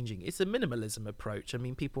changing. It's a minimalism approach. I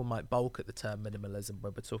mean, people might balk at the term minimalism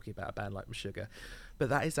when we're talking about a band like Meshuggah, but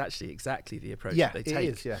that is actually exactly the approach that they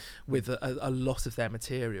take with a lot of their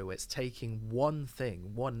material. It's taking one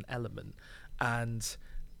thing, one element, and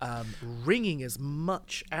wringing as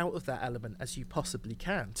much out of that element as you possibly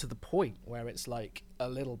can, to the point where it's like a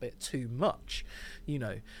little bit too much.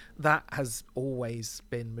 That has always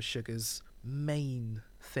been Meshuggah's main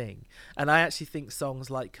thing. And I actually think songs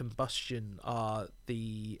like Combustion are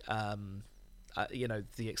the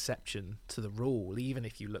exception to the rule, even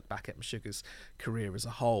if you look back at Meshuggah's career as a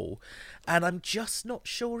whole. And I'm just not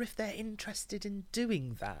sure if they're interested in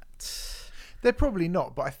doing that. They're probably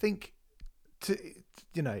not, but I think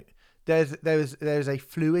there's a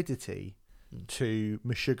fluidity to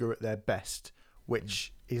Meshuggah at their best,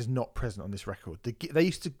 which is not present on this record. They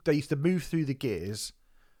used to move through the gears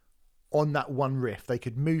on that one riff. They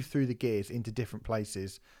could move through the gears into different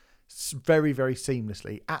places very, very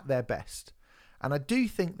seamlessly at their best. And I do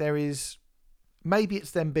think there is, maybe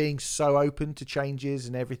it's them being so open to changes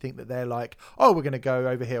and everything that they're like, oh, we're going to go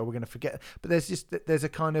over here, we're going to forget. But there's a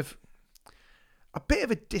kind of a bit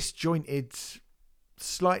of a disjointed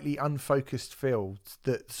slightly unfocused feel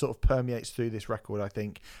that sort of permeates through this record, I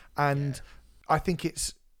think. And I think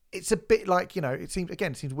it's a bit like, it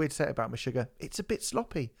seems weird to say it about Meshuggah. It's a bit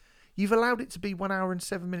sloppy. You've allowed it to be 1 hour and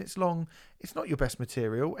 7 minutes long. It's not your best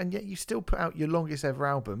material, and yet you still put out your longest ever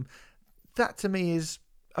album. That to me is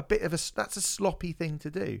that's a sloppy thing to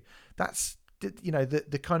do. That's,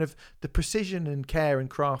 the kind of the precision and care and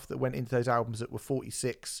craft that went into those albums that were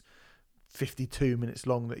 46, 52 minutes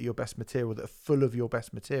long, that are your best material, that are full of your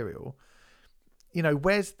best material.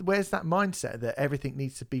 Where's that mindset that everything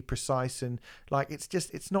needs to be precise, and like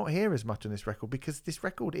it's not here as much on this record, because this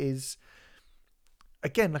record is,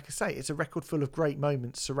 again, like I say, it's a record full of great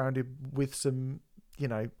moments surrounded with some,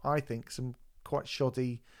 I think some quite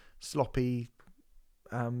shoddy, sloppy,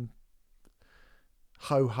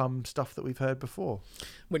 ho-hum stuff that we've heard before.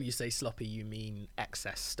 When you say sloppy, you mean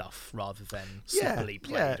excess stuff rather than sloppily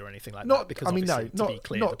played or anything like that? To be clear,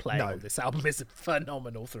 the playing on this album is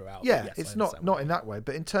phenomenal throughout. Yeah, yes, it's not in that way,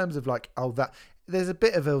 but in terms of like, there's a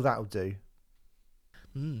bit of that'll do.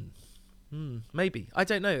 Maybe, I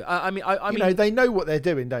don't know. I mean, they know what they're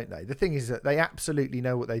doing, don't they? The thing is that they absolutely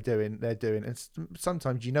know what they're doing, and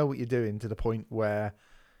sometimes you know what you're doing to the point where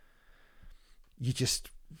you just.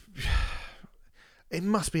 It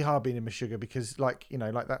must be hard being in Meshuggah, because, like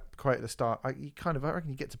that quote at the start, I reckon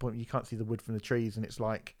you get to a point where you can't see the wood from the trees, and it's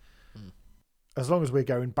like, as long as we're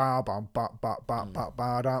going ba ba ba ba ba ba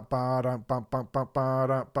ba da ba da ba ba ba ba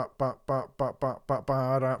da ba ba ba ba ba ba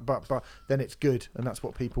ba da ba ba, then it's good, and that's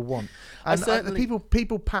what people want. And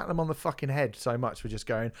people pat them on the fucking head so much for just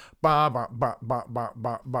going ba ba ba ba ba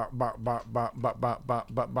ba ba ba ba ba ba ba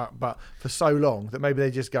ba ba ba for so long that maybe they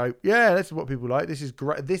just go, yeah, that's what people like. This is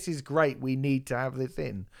great. This is great. We need to have this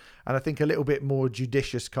in. And I think a little bit more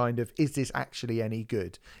judicious kind of, is this actually any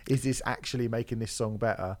good? Is this actually making this song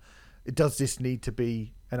better? Does this need to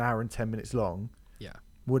be an hour and 10 minutes long? Yeah.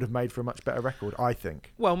 Would have made for a much better record, I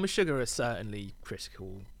think. Well, Meshuggah are certainly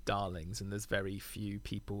critical darlings, and there's very few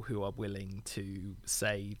people who are willing to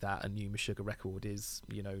say that a new Meshuggah record is,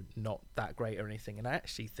 not that great or anything. And I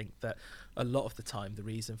actually think that a lot of the time the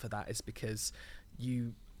reason for that is because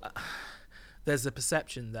there's a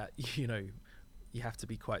perception that, you have to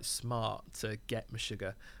be quite smart to get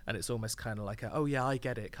Meshuggah, and it's almost kind of like oh yeah, I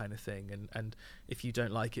get it kind of thing, and if you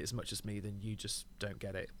don't like it as much as me, then you just don't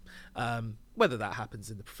get it. Whether that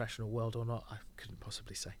happens in the professional world or not, I couldn't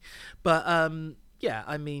possibly say. But yeah,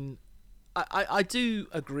 I mean, I do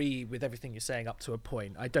agree with everything you're saying up to a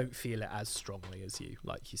point. I don't feel it as strongly as you,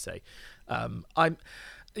 like you say. Am I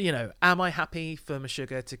happy for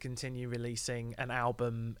Meshuggah to continue releasing an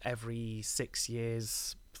album every 6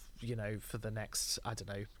 years, for the next, I don't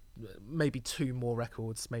know, maybe 2 more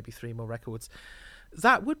records, maybe 3 more records?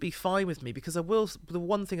 That would be fine with me, because the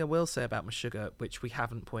one thing I will say about Meshuggah, which we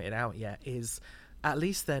haven't pointed out yet, is at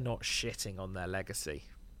least they're not shitting on their legacy.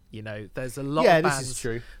 There's a lot of bands, this is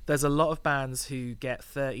true. There's a lot of bands who get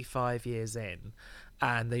 35 years in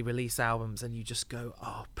and they release albums, and you just go,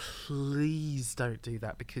 oh, please don't do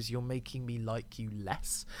that, because you're making me like you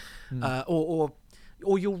less.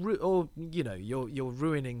 Or you're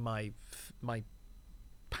ruining my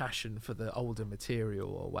passion for the older material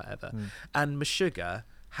or whatever. And Meshuggah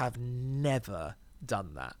have never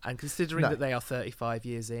done that, and considering that they are 35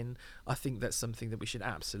 years in, I think that's something that we should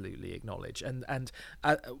absolutely acknowledge. And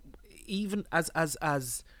even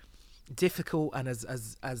as difficult and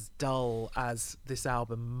as dull as this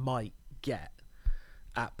album might get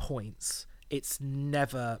at points, it's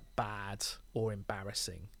never bad or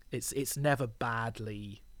embarrassing. It's never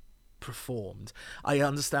badly performed. I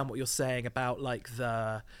understand what you're saying about like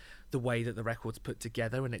the way that the record's put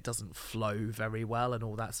together and it doesn't flow very well and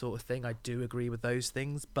all that sort of thing. I do agree with those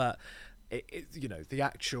things, but the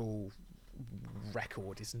actual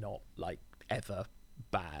record is not like ever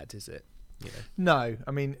bad, is it? No,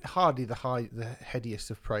 I mean, hardly the headiest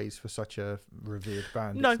of praise for such a revered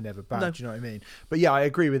band. No, it's never bad. No. Do you know what I mean? But yeah, I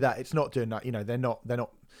agree with that. It's not doing that. They're not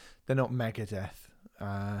Megadeth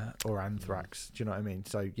or Anthrax. Do you know what I mean?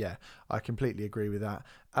 So yeah, I completely agree with that.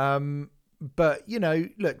 But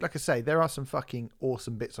look, like I say, there are some fucking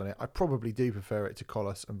awesome bits on it. I probably do prefer it to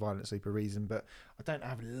Colossus and Violent Sleeper Reason, but I don't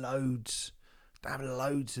have loads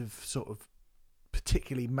of sort of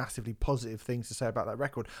particularly massively positive things to say about that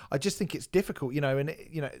record. I just think it's difficult,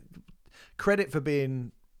 and credit for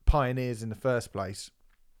being pioneers in the first place.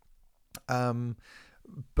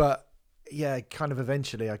 But yeah, kind of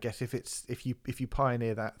eventually, I guess if you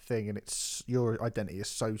pioneer that thing and it's your identity is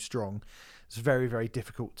so strong, it's very, very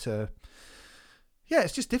difficult to. Yeah,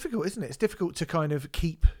 it's just difficult, isn't it? It's difficult to kind of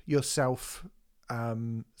keep yourself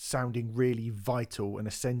sounding really vital and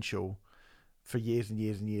essential for years and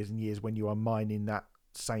years and years and years when you are mining that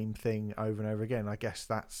same thing over and over again. I guess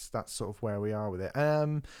that's sort of where we are with it.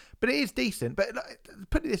 But it is decent. But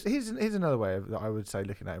put this, here's another way that I would say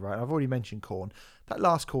looking at it. Right, I've already mentioned Korn. That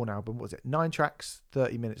last Korn album, what was it? 9 tracks,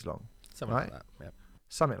 30 minutes long. Something right? like that. Yeah.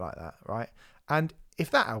 Something like that, right? And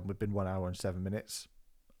if that album had been 1 hour and 7 minutes,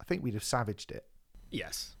 I think we'd have savaged it.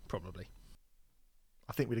 Yes, probably.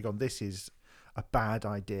 I think we'd have gone, this is a bad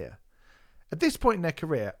idea. At this point in their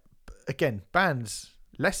career, again, bands,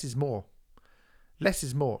 less is more. Less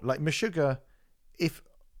is more. Like Meshuggah, if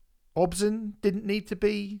Obscene didn't need to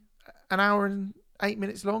be an hour and 8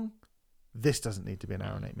 minutes long, this doesn't need to be an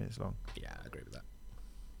hour and 8 minutes long. Yeah, I agree with that.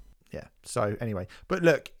 Yeah. So anyway, but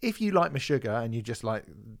look, if you like Meshuggah and you just like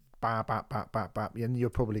bap, and you're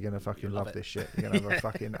probably going to fucking love this shit. You're going to have a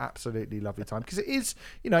fucking absolutely lovely time. Because it is,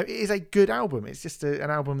 it is a good album. It's just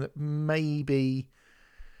an album that maybe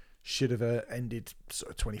should have ended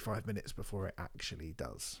sort of 25 minutes before it actually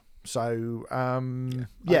does. So,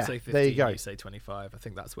 I'd say 15, there you go. You say 25. I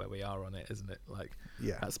think that's where we are on it, isn't it? Like,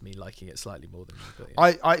 that's me liking it slightly more than you. But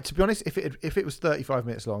yeah. I to be honest, if it was 35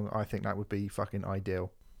 minutes long, I think that would be fucking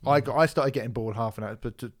ideal. I started getting bored half an hour,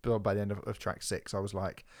 but by the end of track 6, I was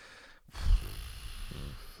like,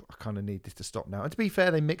 I kind of need this to stop now. And to be fair,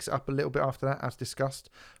 they mix it up a little bit after that, as discussed.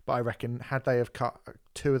 But I reckon had they have cut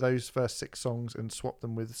 2 of those first 6 songs and swapped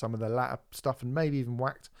them with some of the latter stuff, and maybe even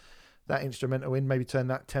whacked that instrumental in, maybe turn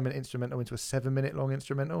that 10-minute instrumental into a 7-minute long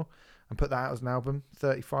instrumental, and put that out as an album,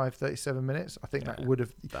 35, 37 minutes. I think that would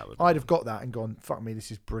have. I'd have got that and gone, fuck me, this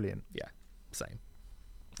is brilliant. Yeah, same.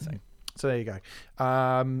 So there you go.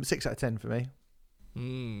 6 out of 10 for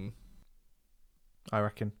me. I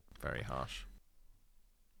reckon. Very harsh.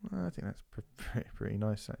 I think that's pretty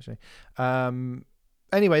nice, actually.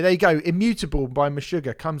 Anyway, there you go. Immutable by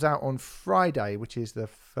Meshuggah comes out on Friday, which is the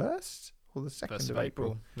 1st or the 2nd of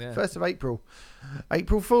April. Yeah. 1st of April.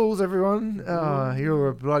 April Fools, everyone. Oh, you're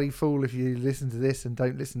a bloody fool if you listen to this and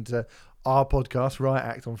don't listen to our podcast, Riot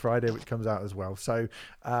Act, on Friday, which comes out as well. So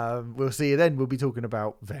we'll see you then. We'll be talking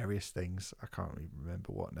about various things. I can't even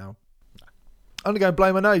remember what now. I'm going to go and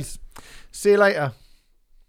blow my nose. See you later.